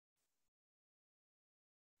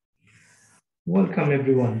Welcome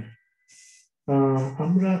everyone.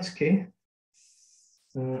 আমরা আজকে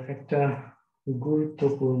একটা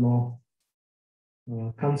গুরুত্বপূর্ণ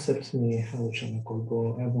কনসেপ্ট নিয়ে আলোচনা করব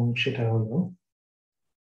এবং সেটা হলো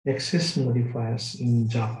অ্যাক্সেস মডিফায়ার্স ইন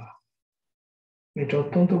জাভা। এটা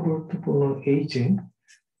অত্যন্ত গুরুত্বপূর্ণ এই যে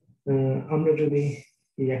আমরা যদি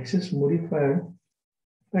এই অ্যাক্সেস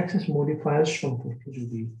মডিফায়ার সম্পর্কে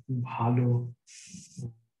যদি ভালো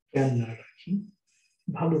জ্ঞান না রাখি,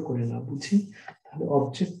 ভালো করে না বুঝি, তাহলে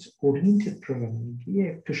অবজেক্ট ওরিয়েন্টেড প্রোগ্রামিং গিয়ে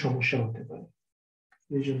একটু সমস্যা হতে পারে।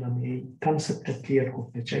 এই জন্য আমি এই কনসেপ্টটা ক্লিয়ার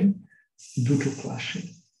করতে চাই দুটো ক্লাসে।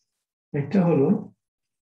 একটা হলো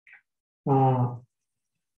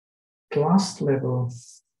ক্লাস লেভেল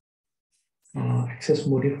অ্যাক্সেস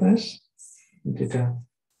মডিফায়ার্স, যেটা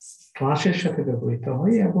ক্লাসের সাথে ব্যবহৃত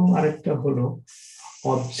হয়, এবং আরেকটা হলো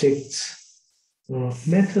object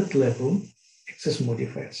method level access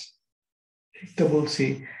modifiers. একটা বলছি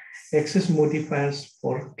অ্যাক্সেস মডিফায়ার্স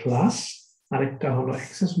ফর ক্লাস, আরেকটা হলো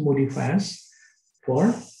access modifiers for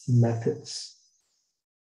methods.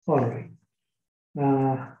 Alright,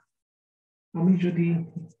 আমি যদি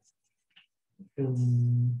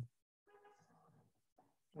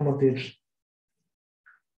আমাদের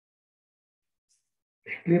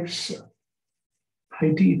এক্লিপস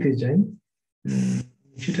আইডিতে যাই,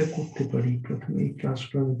 যেটা করতে পারি, প্রথমে এই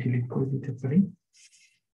ক্লাসগুলো আমি ডিলিট করে দিতে পারি,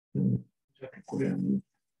 যাতে করে আমি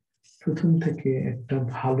প্রথম থেকে একটা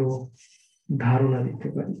ভালো ধারণা দিতে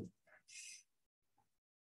পারি।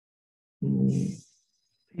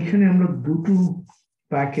 এখানে আমরা দুটো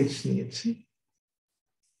প্যাকেজ নিয়েছি,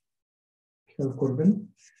 খেয়াল করবেন।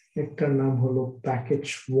 একটার নাম হলো প্যাকেজ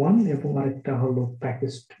 1 এবং আরেকটা হলো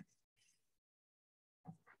প্যাকেজ 2।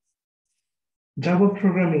 জাভা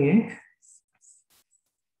প্রোগ্রামিং এ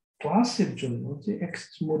ক্লাসের জন্য যে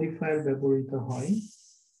অ্যাক্সেস মডিফায়ার ব্যবহৃত হয়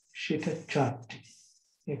সেটা চারটি।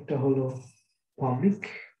 একটা হলো পাবলিক,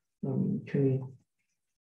 আমি এখানে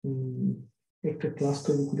একটা ক্লাস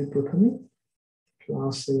তৈরি করি। প্রথমে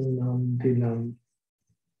ক্লাসের নাম দিলাম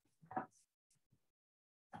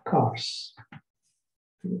কার্স,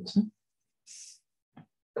 ঠিক আছে,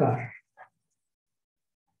 কার।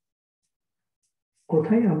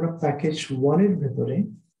 কোথায়? আমরা প্যাকেজ 1 এর ভেতরে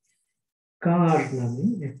কার নামে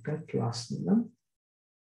একটা ক্লাস নিলাম,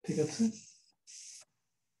 ঠিক আছে।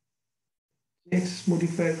 অ্যাক্সেস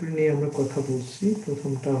মডিফায়ার নিয়ে আমরা কথা বলছি।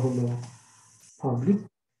 প্রথমটা হলো পাবলিক,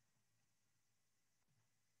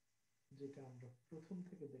 যেটা আমরা প্রথম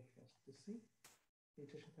থেকে দেখে আসতেছি,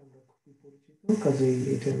 এটার সাথে আমরা খুবই পরিচিত, কাজেই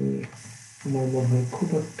এটা নিয়ে আমার মনে হয় খুব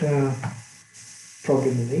একটা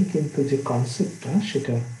প্রবলেম নেই, কিন্তু যে কনসেপ্টটা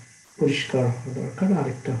সেটা পরিষ্কার হওয়া দরকার।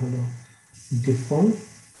 আরেকটা হলো ডিফল্ট,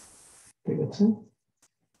 ঠিক আছে।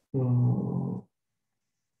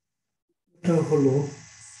 এটা হলো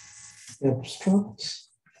অ্যাবস্ট্রাক্ট,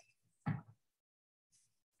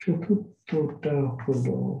 চতুর্থটা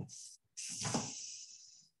হলো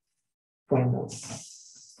ফাইনাল।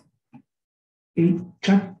 এই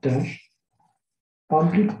চারটার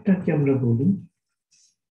পাবলিকটাকে আমরা বলি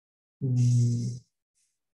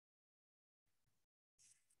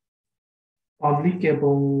পাবলিক,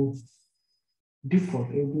 এবং ডিফল্ট,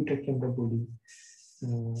 এই দুইটাকে আমরা বলি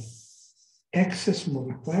অ্যাক্সেস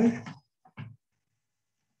মডিফায়ার।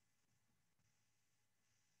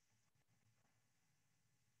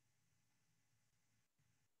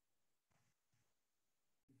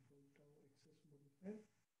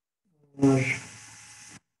 আর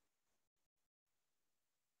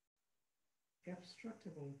অ্যাবস্ট্রাক্ট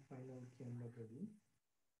এবং ফাইনালকে আমরা বলি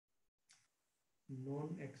নন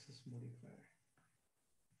অ্যাক্সেস মডিফায়ার।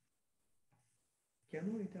 কেন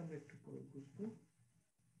এটা আমরা একটু পরে বুঝবো।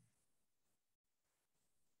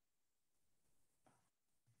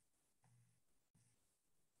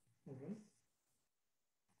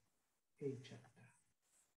 এই চারটা,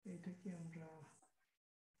 এটাকে আমরা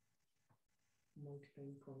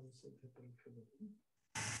মাল্টিলাইন কমেন্টসের ভেতরে ফেলে দিই।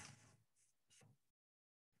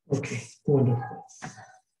 ওকে, ওয়ান্ডারফুল।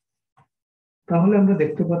 তাহলে আমরা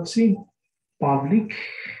দেখতে পাচ্ছি পাবলিক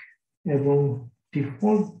এবং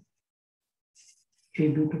ডিফল্ট, এই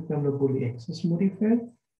দুটোকে আমরা বলি অ্যাক্সেস মডিফায়ার,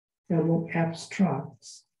 এবং অ্যাবস্ট্রাক্ট,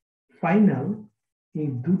 ফাইনাল, এই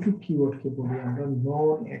দুটো কিওয়ার্ডকে বলি আমরা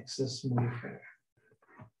নন অ্যাক্সেস মডিফায়ার,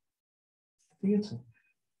 ঠিক আছে।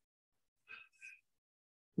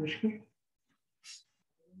 পরিষ্কার?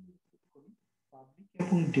 পাবলিক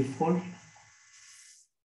এবং ডিফল্ট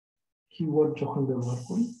কিওয়ার্ড যখন ব্যবহার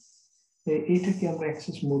করি, এইটাকে আমরা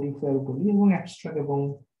অ্যাক্সেস মডিফায়ার বলি, এবং অ্যাবস্ট্রাক্ট এবং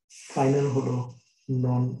ফাইনাল হলো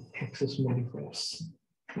নন অ্যাক্সেস মডিফায়ার্স।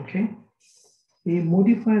 ওকে, এই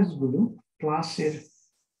মডিফায়ার্স গুলো ক্লাসের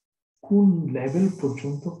কোন লেভেল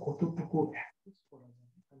পর্যন্ত কতটুকু অ্যাক্সেস করা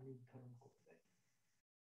যাবে তা নির্ধারণ করবে।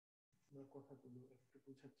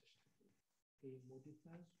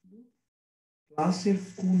 ক্লাসের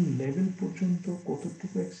কোন লেভেল পর্যন্ত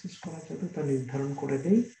কতটুকু অ্যাক্সেস করা যাবে তা নির্ধারণ করে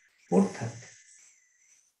দেয়, অর্থাৎ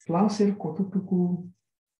ক্লাসের কতটুকু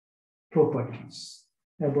প্রপার্টিজ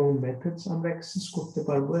এবং মেথডস আমরা অ্যাক্সেস করতে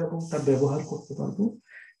পারবো এবং তা ব্যবহার করতে পারবো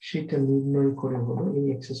সেটা নির্ণয় করে হলো এই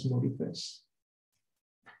অ্যাক্সেস মডিফায়ার্স।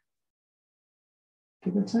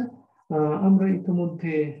 ঠিক আছে, আমরা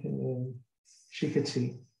ইতিমধ্যে শিখেছি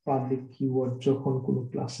পাবলিক কিওয়ার্ড যখন কোনো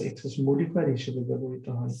ক্লাসে অ্যাক্সেস মডিফায়ার হিসেবে ব্যবহৃত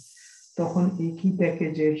হয় তখন একই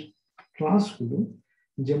প্যাকেজের ক্লাসগুলো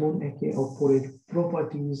যেমন একে অপরের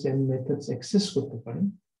প্রপার্টিজ এন্ড মেথডস অ্যাক্সেস করতে পারে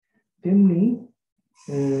তেমনি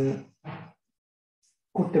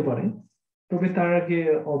করতে পারে, তবে তার আগে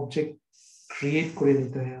অবজেক্ট ক্রিয়েট করে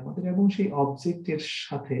নিতে হয় আমাদের এবং সেই অবজেক্টের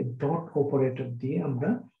সাথে ডট অপারেটর দিয়ে আমরা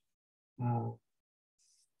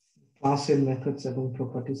ক্লাসের মেথডস এবং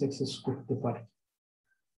প্রপার্টিজ অ্যাক্সেস করতে পারি।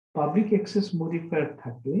 পাবলিক অ্যাক্সেস মডিফায়ার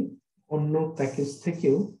থাকলে অন্য প্যাকেজ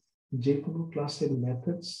থেকেও যে কোনো ক্লাসের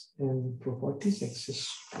মেথডস এন্ড প্রপার্টিজ অ্যাক্সেস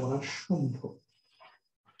করা সম্ভব।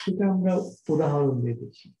 সেটা আমরা উদাহরণ দিয়ে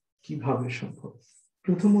দেখি কিভাবে সম্ভব।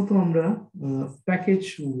 প্রথমত আমরা প্যাকেজ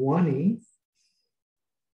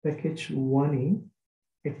ওয়ানে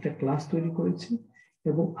একটা ক্লাস তৈরি করেছি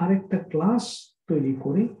এবং আরেকটা ক্লাস তৈরি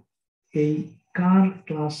করে এই কার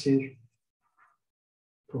ক্লাসের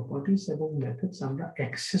প্রপার্টিজ এবং মেথডস আমরা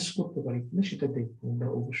অ্যাক্সেস করতে পারি কিনা সেটা দেখবো। আমরা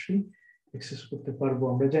অবশ্যই অ্যাক্সেস করতে পারবো,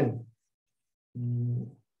 আমরা জানি।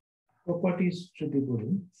 প্রপার্টিজ যদি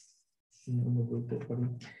বলি আমরা বলতে পারি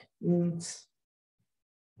int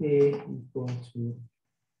a equal to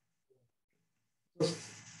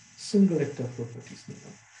single একটা প্রপার্টিজ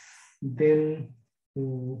নিলাম, দেন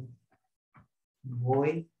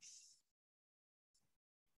void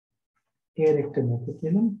এর একটা মেথড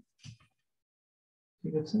নিলাম,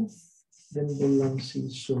 ঠিক আছে, দেন বললাম C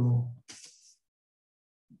so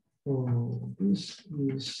this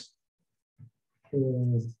is a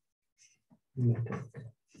method,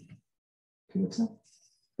 ঠিক আছে।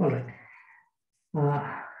 অলরাইট,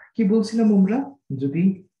 কি বলছিলাম আমরা, যদি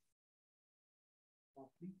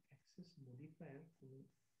পাবলিক অ্যাক্সেস মডিফায়ার কোন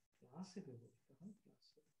ক্লাসে ব্যবহৃত হয়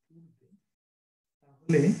ক্লাসের পূর্বে,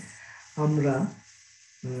 তাহলে আমরা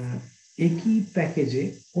একই প্যাকেজে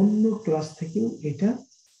অন্য ক্লাস থেকেও এটা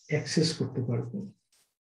অ্যাক্সেস করতে পারবো।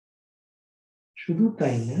 শুধু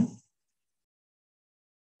তাই না,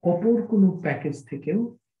 অপর কোনো প্যাকেজ থেকেও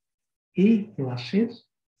এই ক্লাসের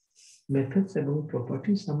মেথডস এবং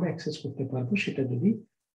প্রপার্টিজ আমরা অ্যাক্সেস করতে পারবো, সেটা যদি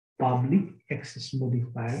পাবলিক অ্যাক্সেস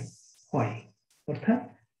মডিফায়ার হয়। অর্থাৎ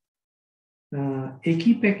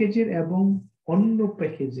একই প্যাকেজের এবং অন্য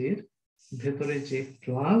প্যাকেজের ভেতরে যে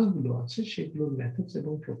ক্লাসগুলো আছে সেগুলোর মেথডস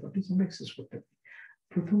এবং প্রপার্টিজ আমরা অ্যাক্সেস করতে পারি।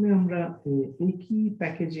 প্রথমে আমরা একই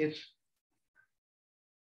প্যাকেজের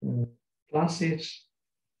ক্লাসের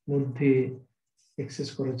মধ্যে অ্যাক্সেস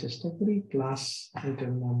করার চেষ্টা করি। ক্লাস,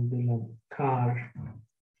 এটার নাম দিলাম কার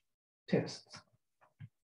টেস্ট,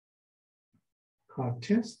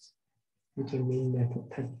 এটার মেইন মেথড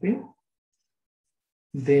থাকবে।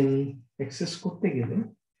 দেন অ্যাক্সেস করতে গেলে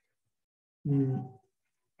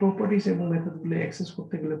প্রপার্টিজ এবং মেথডগুলো অ্যাক্সেস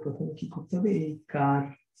করতে গেলে প্রথমে কি করতে হবে, এই কার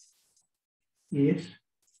এর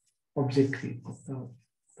অবজেক্ট ক্রিয়েট করতে হবে।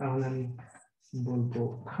 তাহলে আমি বলবো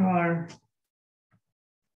কার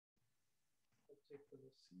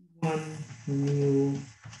নিউ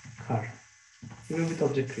কার, এভাবে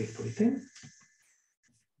অবজেক্ট ক্রিয়েট করি।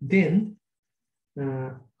 দেন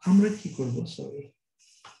আমরা কি করব, সরি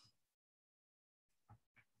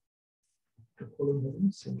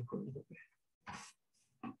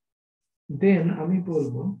দেন আমি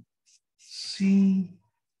বলবো সি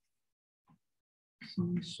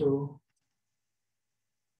সো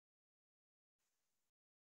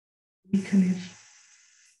এখানের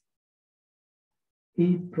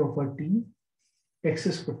এই প্রপার্টি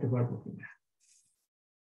অ্যাক্সেস করতে পারবো কিনা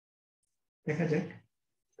দেখা যাক।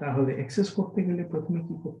 তাহলে অ্যাক্সেস করতে গেলে প্রথমে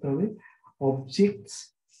কি করতে হবে, অবজেক্টস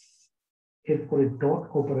এরপরে ডট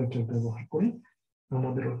অপারেটর ব্যবহার করে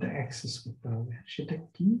আমাদের ওটা অ্যাক্সেস করতে হবে। সেটা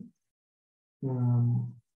কি,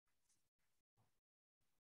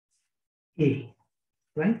 এ,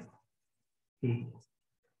 রাইট, এ।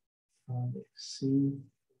 সি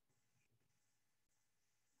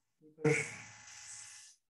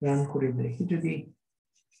রান করে দেখি, যদি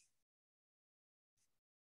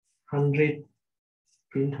 100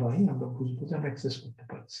 প্রিন্ট হয় আমরা বুঝবো যে আমরা অ্যাক্সেস করতে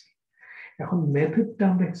পারছি। এখন মেথডটা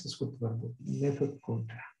আমরা অ্যাক্সেস করতে পারবো। মেথড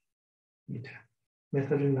কোনটা, এটা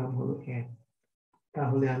মেথডের নাম হলো এড।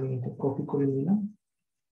 তাহলে আমি এটা কপি করে নিলাম,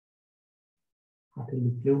 হাতে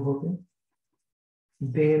লিখলেও হবে।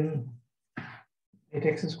 দেন এটা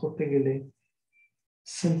অ্যাক্সেস করতে গেলে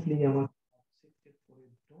সিম্পলি আমার অবজেক্টের পরে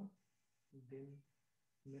ডট, দেন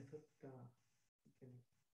মেথডটা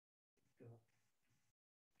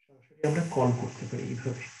সরাসরি আমরা কল করতে পারি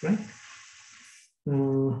এইভাবে, রাইট?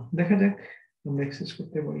 দেখা যাক আমরা অ্যাক্সেস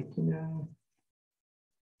করতে পারি কিনা।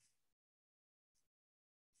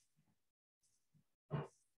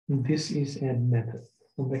 দিস ইজ অ্যাড মেথড,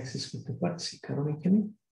 আমরা অ্যাক্সেস করতে পারছি কারণ এখানে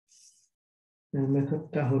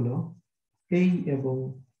মেথডটা হলো এই এবং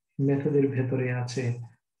মেথডের ভেতরে আছে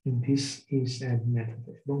দিস ইজ অ্যাড মেথড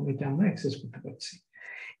এবং এটা আমরা অ্যাক্সেস করতে পারছি।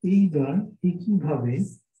 এইবার একইভাবে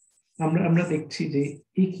আমরা দেখছি যে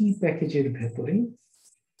একই প্যাকেজের ভেতরে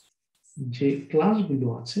যে ক্লাসগুলো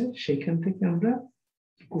আছে সেখান থেকে আমরা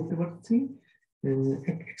কি করতে পারছি,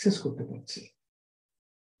 অ্যাক্সেস করতে পারছি,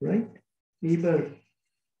 রাইট? এইবার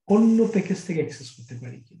অন্য প্যাকেজ থেকে অ্যাক্সেস করতে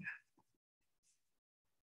পারি কিনা,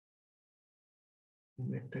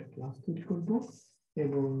 আমরা একটা ক্লাস তৈরি করব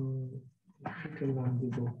এবং এটার নাম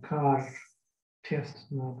দিব কার টেস্ট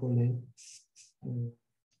না বলে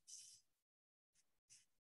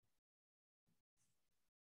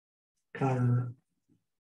কার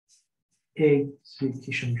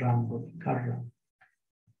এক্সিকিউশন রান বলে, কার রান।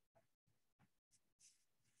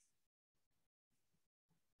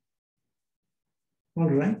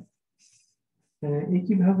 অলরাইট,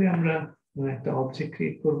 একইভাবে আমরা একটা অবজেক্ট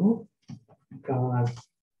ক্রিয়েট করব, কার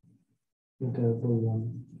এটা বললাম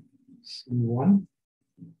C1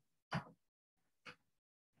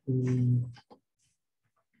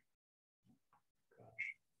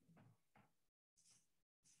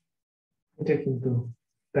 এটা কিন্তু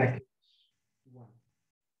প্যাকেজ 1,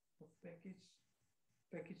 প্যাকেজ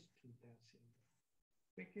 2তে আছে।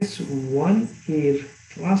 প্যাকেজ 1 এর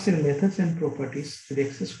ক্লাসের মেথডস এন্ড প্রপার্টিজ যদি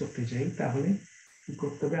অ্যাক্সেস করতে যাই তাহলে কি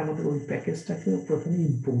করতে হবে, আমাদের ওই প্যাকেজটাকে প্রথমে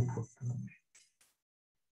ইম্পোর্ট করতে হবে।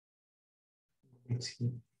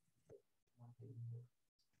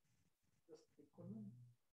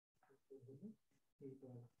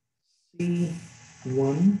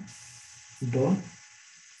 C1 dot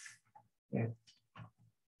add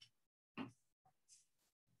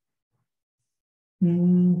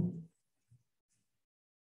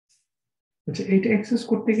আচ্ছা, এটা অ্যাক্সেস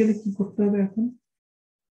করতে গেলে কি করতে হবে এখন,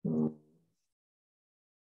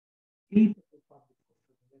 এই পাবলিক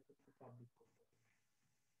করতে হবে, পাবলিক করতে হবে,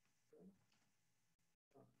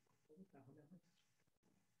 তাহলে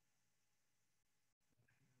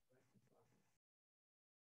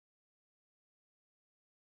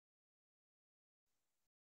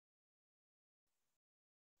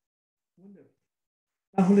আমরা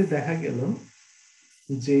তাহলে দেখা গেল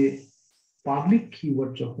যে পাবলিক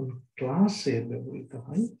কিওয়ার্ড যখন ক্লাসে ব্যবহৃত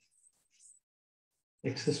হয়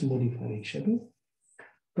অ্যাক্সেস মডিফায়ার হিসেবে,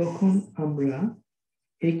 তখন আমরা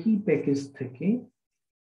একই প্যাকেজ থেকে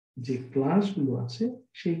যে ক্লাসগুলো আছে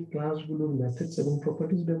সেই ক্লাসগুলোর মেথডস এবং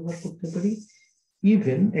প্রপার্টিজ ব্যবহার করতে পারি।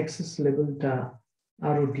 ইভেন অ্যাক্সেস লেভেলটা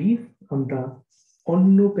আরো ডিপ আমরা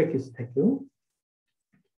অন্য প্যাকেজ থেকেও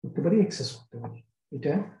করতে পারি, অ্যাক্সেস করতে পারি।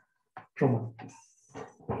 এটা প্রমাণ।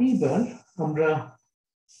 এইবার আমরা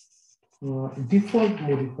ডিফল্ট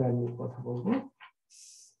মডিফায়ারের কথা বলবো।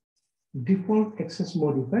 ডিফল্ট অ্যাক্সেস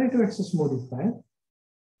মডিফায়ার, এটা অ্যাক্সেস মডিফায়ার,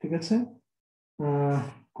 ঠিক আছে?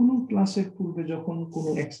 কোন ক্লাসের পূর্বে যখন কোন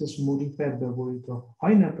অ্যাক্সেস মডিফায়ার ব্যবহৃত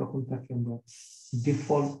হয় না তখন তাকে আমরা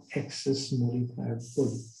ডিফল্ট অ্যাক্সেস মডিফায়ার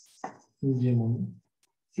বলি। যেমন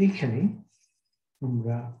এইখানে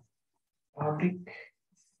আমরা পাবলিক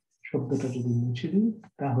শব্দটা যদি মুছে দিই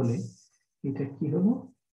তাহলে এটা কি হলো,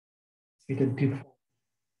 এটা ডিফল্ট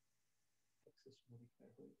অ্যাক্সেস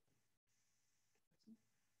মডিফায়ার হলো।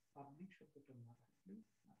 পাবলিক শব্দটা না থাকলে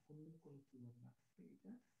অন্য কোন কিওয়ার্ড না থাকলে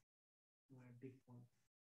এটা default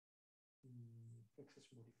access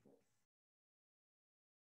modifier.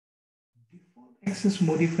 Default access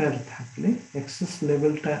modifier থাকলে অ্যাক্সেস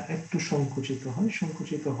লেভেলটা একটু সংকুচিত হয়।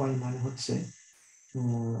 সংকুচিত হয় মানে হচ্ছে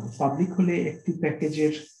পাবলিক হলে একটি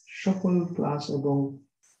প্যাকেজের সকল ক্লাস এবং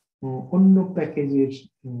অন্য প্যাকেজের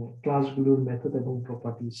ক্লাসগুলোর মেথড এবং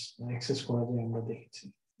প্রপার্টিজ অ্যাক্সেস করা যায়, আমরা দেখেছি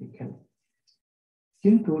এখানে।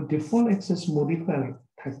 কিন্তু ডিফল্ট অ্যাক্সেস মডিফায়ার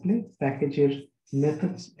থাকলে প্যাকেজের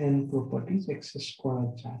মেথডস এন্ড প্রপার্টিজ অ্যাক্সেস করা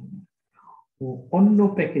যায় না, অন্য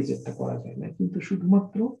প্যাকেজেরটা করা যায় না, কিন্তু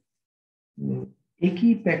শুধুমাত্র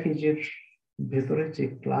একই প্যাকেজের ভেতরে যে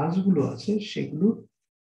ক্লাসগুলো আছে সেগুলো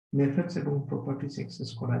মেথডস এবং প্রপার্টিজ অ্যাক্সেস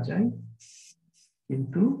করা যায়,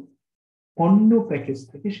 কিন্তু অন্য প্যাকেজ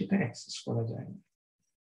থেকে সেটা অ্যাক্সেস করা যায় না।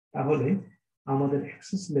 তাহলে আমাদের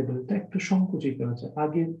অ্যাক্সেস লেভেলটা একটু সংকুচিত হচ্ছে।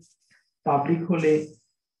 আগে পাবলিক হলে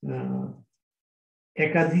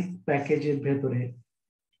একাধিক প্যাকেজের ভেতরে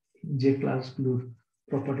যে ক্লাসগুলোর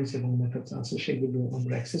প্রপার্টিজ এবং মেথডস আছে সেগুলো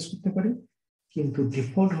আমরা অ্যাক্সেস করতে পারি, কিন্তু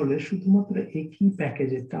ডিফল্ট হলে শুধুমাত্র একই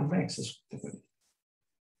প্যাকেজেরটা আমরা অ্যাক্সেস করতে পারি।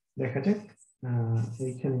 দেখা যাক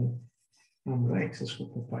এইখানে আমরা অ্যাক্সেস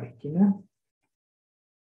করতে পারি কিনা।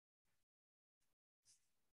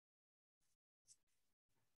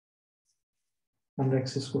 আমরা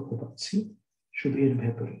অ্যাক্সেস করতে পারছি শুধু এর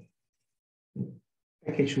ভেতরে,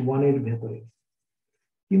 প্যাকেজ 1 এর ভেতরে,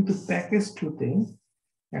 কিন্তু প্যাকেজ 2 তে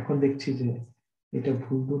এখন দেখছি যে এটা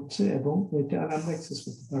ভুল হচ্ছে এবং এটা আর আমরা অ্যাক্সেস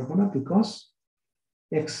করতে পারবো না, বিকজ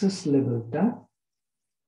অ্যাক্সেস লেভেলটা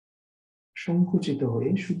সংকুচিত হয়ে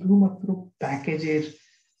শুধুমাত্র প্যাকেজের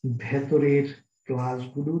ভেতরের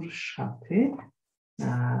ক্লাসগুলোর সাথে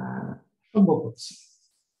সম্ভব হচ্ছে,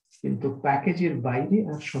 কিন্তু প্যাকেজের বাইরে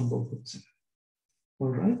আর সম্ভব হচ্ছে না।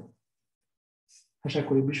 অলরাইট, আশা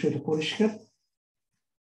করি বিষয়টা পরিষ্কার।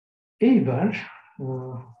 এইবার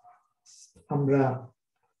আমরা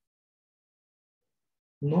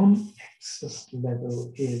নন অ্যাক্সেস লেভেল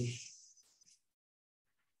এর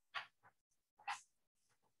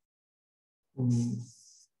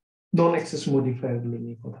নন অ্যাক্সেস মডিফায়ার গুলো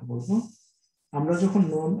নিয়ে কথা বলবো। আমরা যখন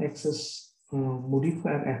নন অ্যাক্সেস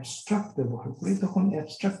মডিফায়ার অ্যাবস্ট্রাক্ট ব্যবহার করি তখন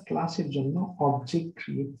অ্যাবস্ট্রাক্ট ক্লাসের জন্য অবজেক্ট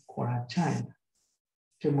ক্রিয়েট করা যায় না,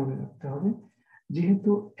 এটা মনে রাখতে হবে।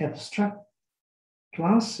 যেহেতু অ্যাবস্ট্রাক্ট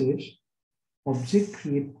ক্লাসের অবজেক্ট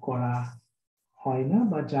ক্রিয়েট করা হয় না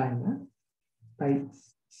বা যায় না, তাই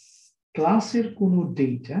ক্লাসের কোনো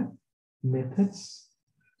ডেটা, মেথডস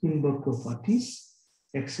কিংবা প্রপার্টিস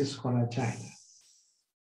অ্যাক্সেস করা যায় না।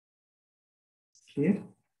 ক্লিয়ার?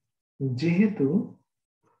 যেহেতু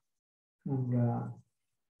আমরা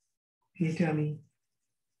এটা আমি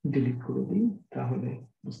ডিলিট করে দিই তাহলে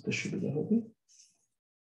বুঝতে সুবিধা হবে।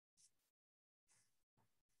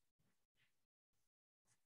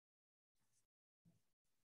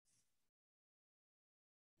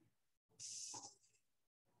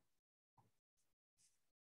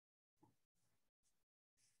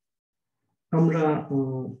 আমরা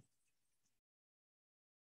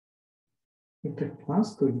একটা ক্লাস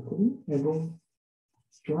তৈরি করি এবং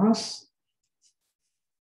ক্লাস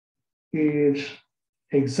এর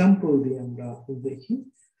এক্সাম্পল দিয়ে আমরা দেখি।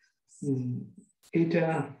 এটা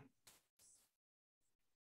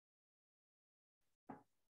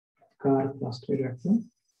কার ক্লাস তৈরি রাখলাম,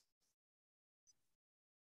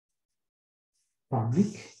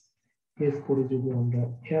 পাবলিক। এরপরে যদি আমরা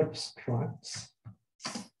অ্যাবস্ট্রাক্টস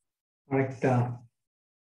আরেকটা,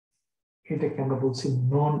 এটাকে আমরা বলছি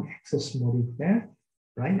নন অ্যাক্সেস মডিফায়ার,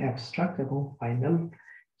 রাইট? অ্যাবস্ট্রাক্ট এবং ফাইনাল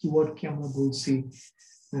কিওয়ার্ডকে আমরা বলছি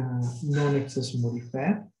নন অ্যাক্সেস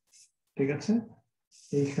মডিফায়ার, ঠিক আছে?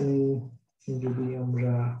 এইখানে যদি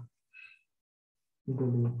আমরা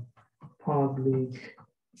বলি পাবলিক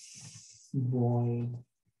void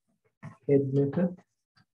head method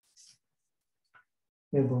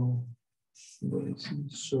এবং বলেছি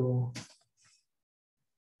so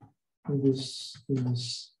this is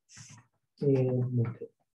a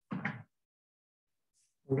method,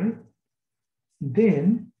 alright? Then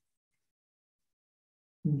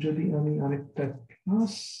যদি আমি আরেকটা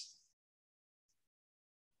ক্লাস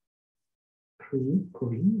ক্রিয়েট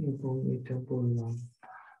করি এবং এটা বললাম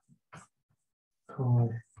car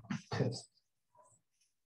test,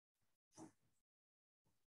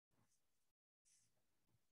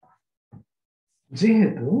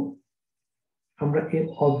 যেহেতু আমরা এর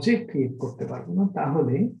অবজেক্ট ক্রিয়েট করতে পারবো না,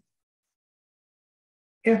 তাহলে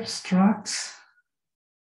অ্যাবস্ট্রাক্টস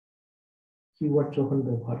কিওয়ার্ড যখন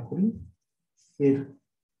ব্যবহার করি, এর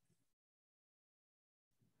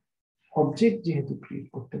অবজেক্ট যেহেতু ক্রিয়েট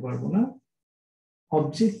করতে পারবো না,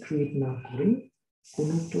 অবজেক্ট ক্রিয়েট না করে কোন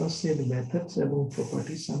ক্লাসের মেথডস এবং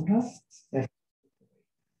প্রপার্টিস আমরা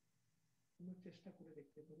চেষ্টা করে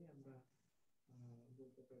দেখতে পারি। আমরা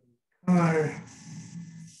বলতে পারি car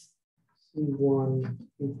c1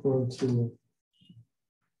 equal to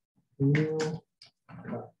new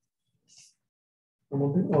car,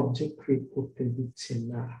 আমাদের অবজেক্ট ক্রিয়েট করতে দিচ্ছে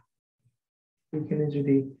না। এখানে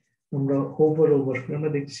যদি আমরা ওভার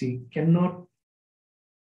আমরা দেখছি cannot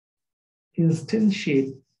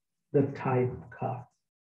instantiate the type car,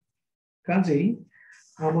 কাজেই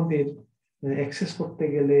আমাদের অ্যাক্সেস করতে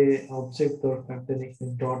গেলে অবজেক্ট দরকার, দেন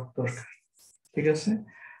এখানে ডট দরকার, ঠিক আছে?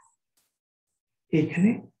 এখানে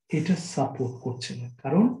এটা সাপোর্ট করছে না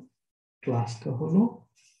কারণ ক্লাসটা হলো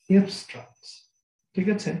অ্যাবস্ট্রাক্টস, ঠিক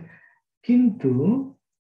আছে? কিন্তু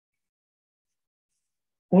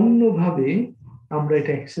অন্যভাবে আমরা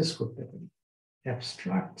এটা অ্যাক্সেস করতে পারি।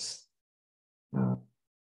 অ্যাবস্ট্রাক্টস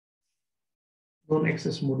নন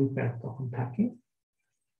অ্যাক্সেস মডিফায়ার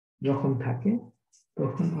যখন থাকে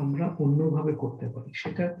তখন আমরা অন্যভাবে করতে পারি,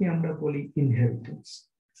 সেটাকে আমরা বলি ইনহেরিটেন্স।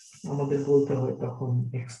 আমাদের বলতে হয় তখন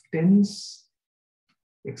এক্সটেন্স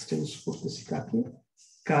করতেছি কাকে?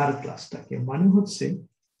 কার ক্লাসটাকে। মানে হচ্ছে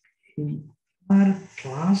এই কার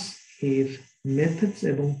ক্লাস এর মেথডস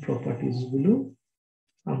এবং প্রপার্টিজ গুলো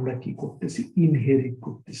আমরা কি করতেছি, ইনহেরিট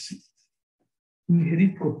করতেছি।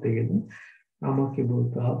 ইনহেরিট করতে গেলে আমাকে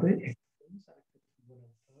বলতে হবে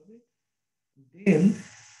দেন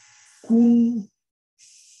কোন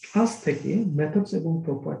ক্লাস থেকে মেথডস এবং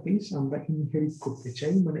প্রপার্টিজ আমরা ইনহেরিট করতে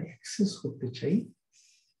চাই, মানে অ্যাক্সেস করতে চাই,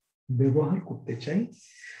 ব্যবহার করতে চাই,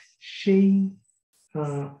 সেই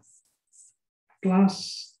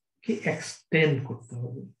ক্লাসকে এক্সটেন্ড করতে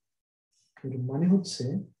হবে। মানে হচ্ছে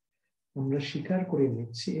আমরা স্বীকার করে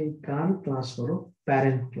নিচ্ছি এই কার ক্লাস হলো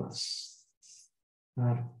প্যারেন্ট ক্লাস,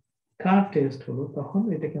 আর কার টেস্ট হলো তখন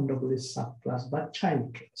এটাকে আমরা বলি সাব ক্লাস বা চাইল্ড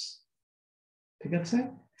ক্লাস। ঠিক আছে,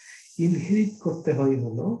 ইনহেরিট করতে হয়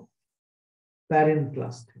হলো প্যারেন্ট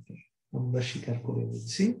ক্লাস থেকে। আমরা স্বীকার করে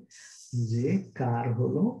নিচ্ছি যে কার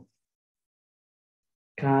হলো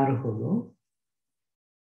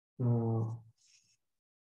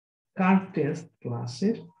কার টেস্ট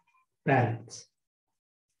ক্লাসের প্যারেন্টস,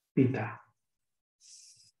 পিতা।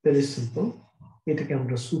 Very simple. এটাকে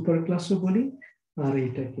আমরা সুপার ক্লাসও বলি, আর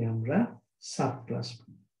এটাকে আমরা সাব ক্লাস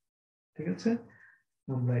বলি। ঠিক আছে,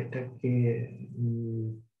 আমরা এটাকে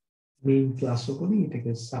মেইন ক্লাসও বলি,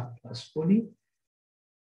 এটাকে সাব ক্লাস বলি।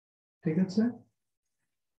 ঠিক আছে,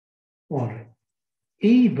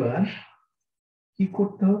 এইবার কি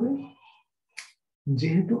করতে হবে,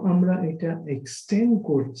 যেহেতু আমরা এটা এক্সটেন্ড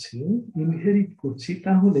করছি, ইনহেরিট করছি,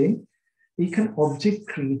 তাহলে এখানে অবজেক্ট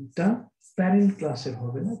ক্রিয়েটটা প্যারেন্ট ক্লাসের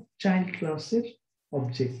হবে না, চাইল্ড ক্লাসের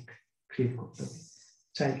অবজেক্ট ক্রিয়েট করতে হবে।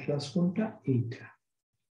 চাইল্ড ক্লাস কোনটা? এইটা,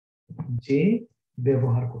 যে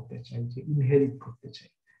ব্যবহার করতে চাই, যে ইনহেরিট করতে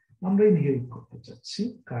চাই। আমরা ইনহেরিট করতে চাচ্ছি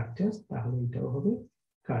কার টেস্ট, তাহলে এটাও হবে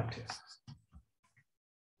কার টেস্ট।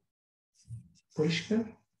 পরিষ্কার?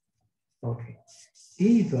 ওকে,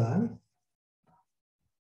 এইবার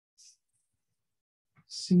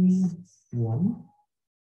C1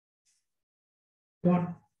 ডট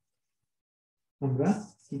আমরা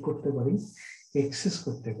কি করতে পারি, অ্যাক্সেস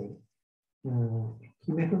করতে পারি। কি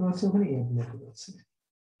মেথড আছে ওখানে? এড মেথড আছে,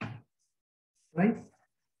 রাইট?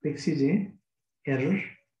 দেখছি যে এরর।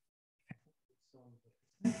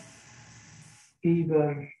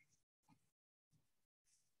 এইবার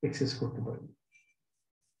অ্যাক্সেস করতে পারি।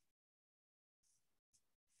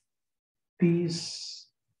 This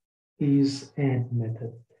is add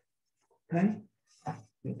method, right?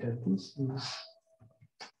 This is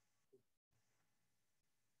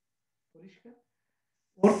পরিষ্কার?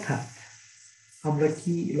 অর্থাৎ আমরা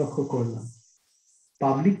কি লক্ষ্য করলাম,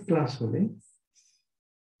 পাবলিক ক্লাস হলে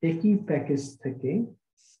একই প্যাকেজ থেকে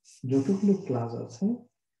যতগুলো ক্লাস আছে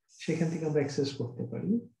সেখান থেকে আমরা অ্যাক্সেস করতে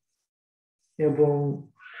পারি, এবং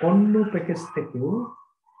অন্য প্যাকেজ থেকেও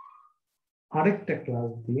আরেকটা ক্লাস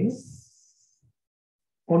দিয়ে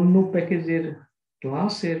অন্য প্যাকেজের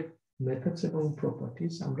ক্লাসের মেথডস এবং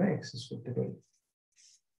প্রপার্টিজ আমরা অ্যাক্সেস করতে পারি।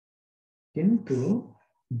 কিন্তু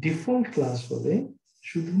ডিফল্ট ক্লাস হলে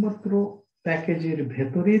শুধুমাত্র প্যাকেজের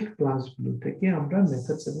ভেতরের ক্লাসগুলো থেকে আমরা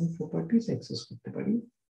মেথডস এবং প্রপার্টিজ অ্যাক্সেস করতে পারি,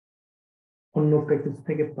 অন্য প্যাকেজ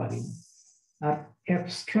থেকে পারি না। আর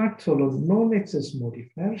অ্যাবস্ট্রাক্ট হলো নন অ্যাক্সেস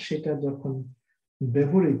মডিফায়ার, সেটা যখন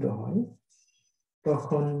ব্যবহৃত হয়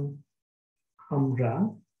তখন আমরা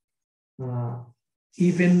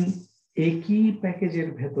ইভেন একই প্যাকেজের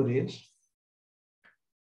ভেতরের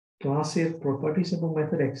ক্লাসের প্রপার্টিজ এবং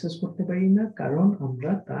মেথড অ্যাক্সেস করতে পারি না, কারণ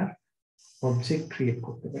আমরা তার অবজেক্ট ক্রিয়েট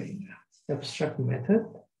করতে পারি না। অ্যাবস্ট্রাক্ট মেথড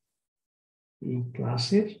এই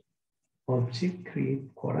ক্লাসের অবজেক্ট ক্রিয়েট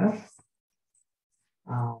করার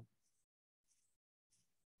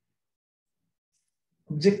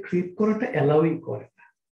করাটা অ্যালাউই করে না,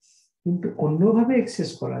 কিন্তু অন্যভাবে অ্যাক্সেস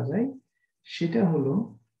করা যায়। সেটা হলো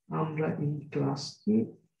আমরা এই ক্লাসকে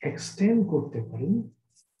এক্সটেন্ড করতে পারি,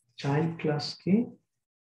 চাইল্ড ক্লাসকে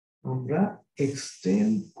আমরা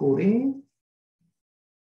এক্সটেন্ড করে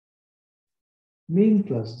মেইন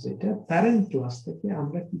ক্লাস, যেটা প্যারেন্ট ক্লাস থেকে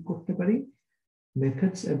আমরা কি করতে পারি,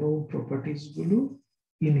 মেথডস এবং প্রপার্টিজ গুলো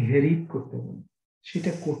ইনহেরিট করতে পারি।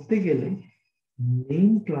 সেটা করতে গেলে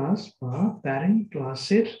মেইন ক্লাস বা প্যারেন্ট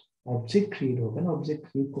ক্লাসের অবজেক্ট ক্রিয়েট হবে না, অবজেক্ট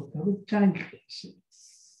ক্রিয়েট করতে হবে চাইল্ড ক্লাসে।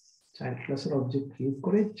 চাইল্ড ক্লাসের অবজেক্ট ক্রিয়েট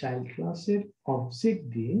করে চাইল্ড ক্লাসের অবজেক্ট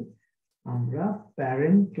দিয়ে আমরা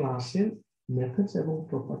প্যারেন্ট ক্লাসের মেথডস এবং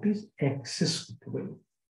প্রপার্টিজ অ্যাক্সেস করতে পারি।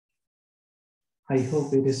 I hope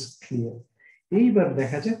it is clear. এইবার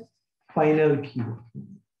দেখা যাক ফাইনাল কি,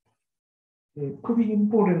 খুবই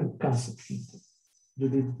ইম্পর্টেন্ট কনসেপ্ট, কিন্তু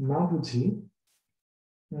যদি না বুঝি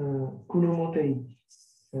কোনো মতেই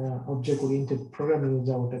অবজেক্ট ওরিয়েন্টেড প্রোগ্রামিং এ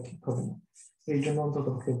যাওয়াটা ঠিক হবে না। এই জন্য অন্তত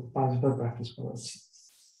 5 বার প্র্যাকটিস করা উচিত।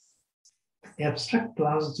 অ্যাবস্ট্রাক্ট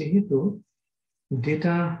ক্লাস যেহেতু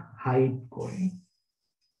ডেটা হাইড করে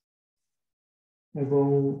এবং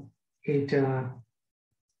এটা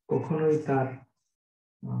কখনোই তার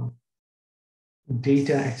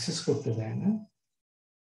ডেটা অ্যাক্সেস করতে দেয় না,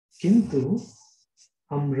 কিন্তু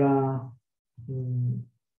আমরা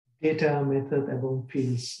ডেটা, মেথড এবং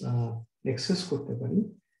ফিল্ডস অ্যাক্সেস করতে পারি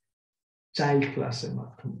চাইল্ড ক্লাসের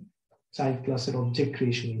মাধ্যমে, চাইল্ড ক্লাসের অবজেক্ট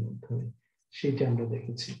ক্রিয়েশনের মাধ্যমে। সেটা আমরা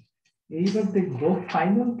দেখেছি। এইবার দেখবো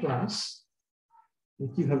ফাইনাল ক্লাস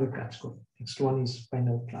কিভাবে কাজ করে। Next one is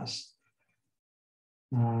final class.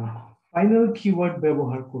 Final keyword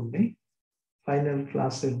ব্যবহার করলে ফাইনাল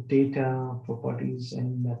ক্লাসের data, properties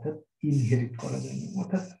and method inherit করা যায় না।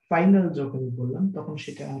 অর্থাৎ ফাইনাল যখনই বললাম তখন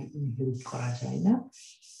সেটা আর ইনহেরিট করা যায় না।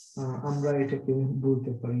 আমরা এটাকে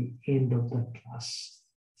বলতে পারি এন্ড অফ দ্য ক্লাস।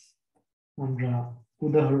 আমরা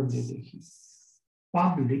উদাহরণ দিয়ে দেখি।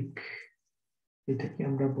 পাবলিক, এটাকে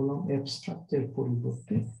আমরা বললাম অ্যাবস্ট্রাক্টের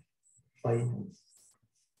পরিবর্তে ফাইনাল।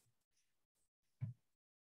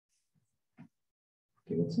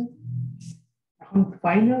 ঠিক আছে। এখন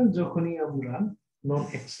ফাইনাল যখনই আমরা নন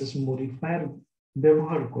অ্যাক্সেস মডিফায়ার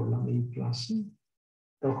ব্যবহার করলাম এই ক্লাসে,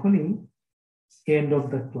 তখনই এন্ড অফ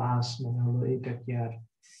দ্য ক্লাস মানে হলো এটাকে আর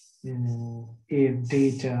এর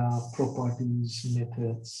ডেটা, প্রপার্টিজ,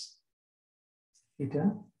 মেথডস এটা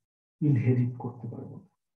ইনহেরিট করতে পারবো না।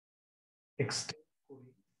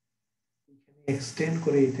 এক্সটেন্ড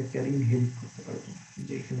করে এটাকে আর ইনহেরিট করতে পারবো না।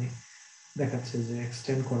 যে এখানে দেখাচ্ছে যে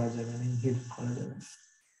এক্সটেন্ড করা যাবে না, ইনহেরিট করা যাবে না।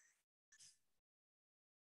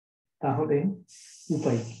 তাহলে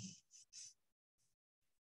উপায় কি?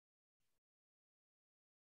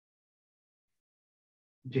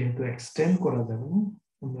 যেহেতু এক্সটেন্ড করা যাবে না,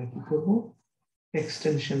 আমরা কি করব?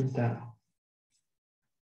 এক্সটেনশনটা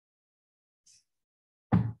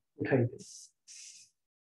উঠাই দেব।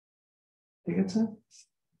 ঠিক আছে।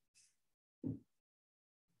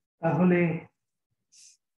 তাহলে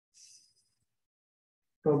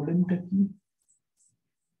প্রবলেমটা কি?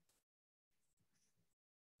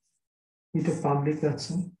 এটা পাবলিক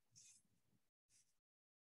আছে,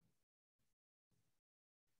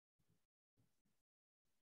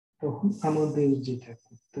 তখন আমাদের যেটা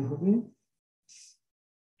করতে হবে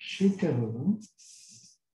সেটা হলো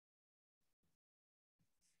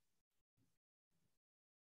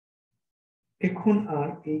এখন আর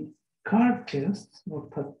এই কার্ড টেস্ট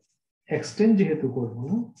অর্থাৎ এক্সটেন্ড যেহেতু করব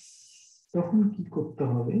না, তখন কি করতে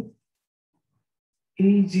হবে?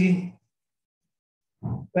 এই যে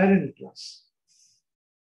প্যারেন্ট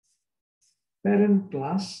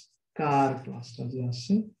ক্লাস কার ক্লাসটা যে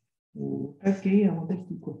আছে ওটাকেই আমাদের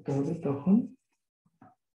কি করতে হবে? তখন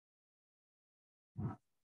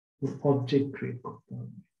অবজেক্ট ক্রিয়েট করতে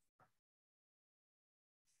হবে।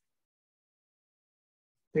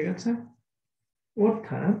 ঠিক আছে।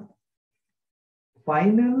 অর্থাৎ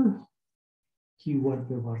ফাইনাল কিওয়ার্ড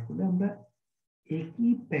ব্যবহার করে আমরা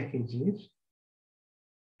একই প্যাকেজের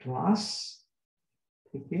ক্লাস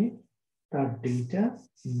থেকে তার ডেটা,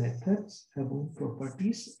 মেথডস এবং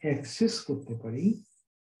প্রপার্টিজ অ্যাক্সেস করতে পারি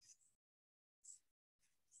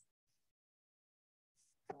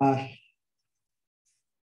আর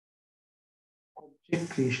অবজেক্ট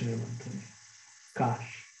ক্রিয়েশনের মাধ্যমে। কার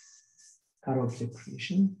অবজেক্ট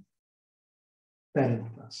ক্রিয়েশন? প্যারেন্ট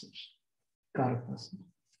ক্লাসের, কার ক্লাসের।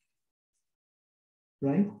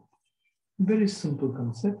 রাইট? ভেরি সিম্পল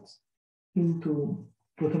কনসেপ্ট, কিন্তু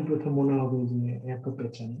প্রথম মনে হবে যে এত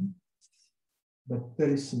পেঁচানো, বাট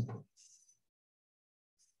ভেরি সিম্পল।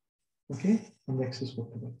 ওকে, আমরা অ্যাক্সেস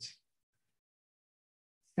করতে পারছি।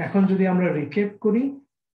 এখন যদি আমরা রিক্যাপ করি,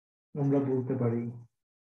 আমরা বলতে পারি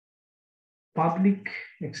পাবলিক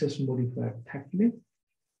অ্যাক্সেস মডিফায়ার থাকলে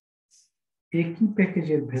একই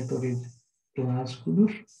প্যাকেজের ভেতরের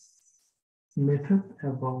ক্লাসগুলোর মেথড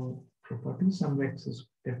এবং প্রপার্টিজ আমরা অ্যাক্সেস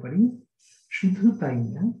করতে পারি। শুধু তাই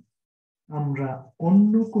না, আমরা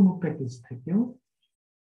অন্য কোনো প্যাকেজ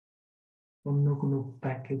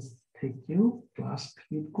থেকেও ক্লাস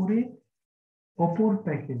ক্রিয়েট করে অপর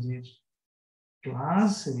প্যাকেজের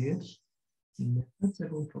ক্লাসের মেথড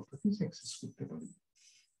এবং প্রপার্টিজ অ্যাক্সেস করতে পারি।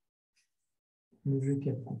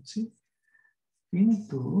 রিক্যাপ করছি,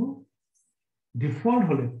 কিন্তু ডিফল্ট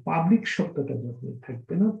হলে পাবলিক শব্দটা যখন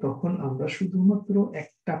থাকবে না, তখন আমরা শুধুমাত্র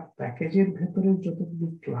একটা প্যাকেজের ভেতরে যতগুলো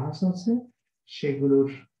ক্লাস আছে সেগুলোর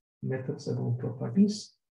মেথডস এবং প্রপার্টিজ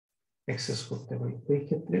অ্যাক্সেস করতে পারি। ওই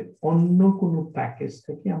ক্ষেত্রে অন্য কোনো প্যাকেজ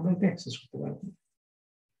থেকে আমরা এটা অ্যাক্সেস করতে পারবো।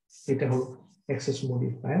 এটা হলো অ্যাক্সেস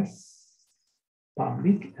মডিফায়ার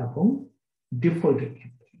পাবলিক এবং ডিফল্টের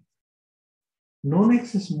ক্ষেত্রে। নন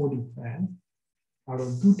অ্যাক্সেস মডিফায়ার আরো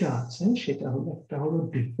দুটা আছে, সেটা হলো একটা হলো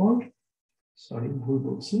ডিফল্ট, ভুল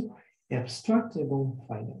বলছি, অ্যাবস্ট্রাক্ট এবং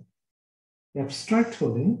ফাইনাল। অ্যাবস্ট্রাক্ট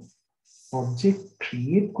হলে অবজেক্ট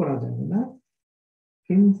ক্রিয়েট করা যাবে না,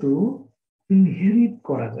 কিন্তু ইনহেরিট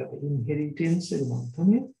করা যাবে ইনহেরিটেন্স এর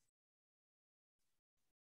মাধ্যমে।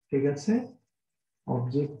 ঠিক আছে,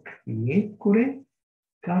 অবজেক্ট ক্রিয়েট করে,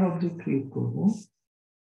 কার অবজেক্ট ক্রিয়েট করব,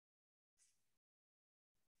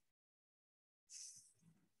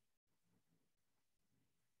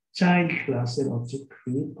 চাইল্ড ক্লাসের অবজেক্ট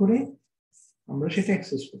ক্রিয়েট করে আমরা সেটা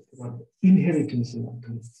অ্যাক্সেস করতে পারবো ইনহেরিটেন্স এর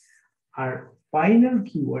মাধ্যমে। আর ফাইনাল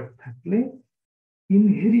কিওয়ার্ড থাকলে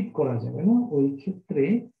ইনহেরিট করা যাবে না, ওই ক্ষেত্রে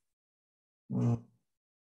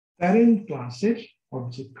প্যারেন্ট ক্লাসের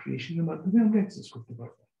অবজেক্ট ক্রিয়েশনের মাধ্যমে আমরা অ্যাক্সেস করতে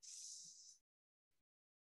পারবো।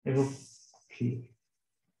 এবং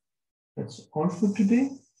that's all for today.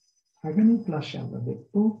 আগামী ক্লাসে আমরা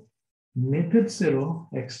দেখব মেথডস এরও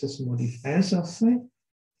অ্যাক্সেস মডিফায়ার্স আছে,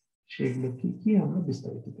 সেগুলো কি কি আমরা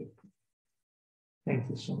বিস্তারিত দেখব। Thank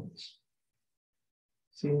you so much.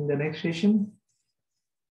 See you in the next session.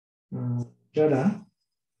 যারা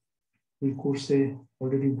এই কোর্সে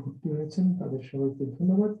অলরেডি ভর্তি হয়েছেন তাদের সবাইকে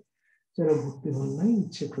ধন্যবাদ। যারা ভর্তি হন নাই,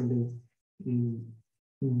 ইচ্ছে করলে এই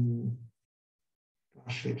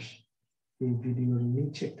ক্লাসের এই ভিডিওর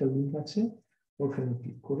নিচে একটা লিঙ্ক আছে, ওখানে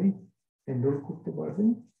ক্লিক করে এনরোল করতে পারবেন।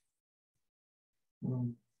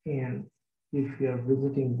 And if you are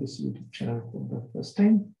visiting this YouTube channel for the first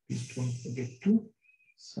time, please don't forget to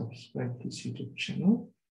subscribe to this YouTube channel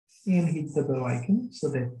and hit the bell icon so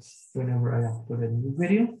that whenever I upload a new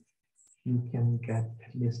video, you can get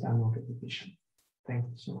at least a notification. Thank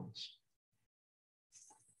you so much.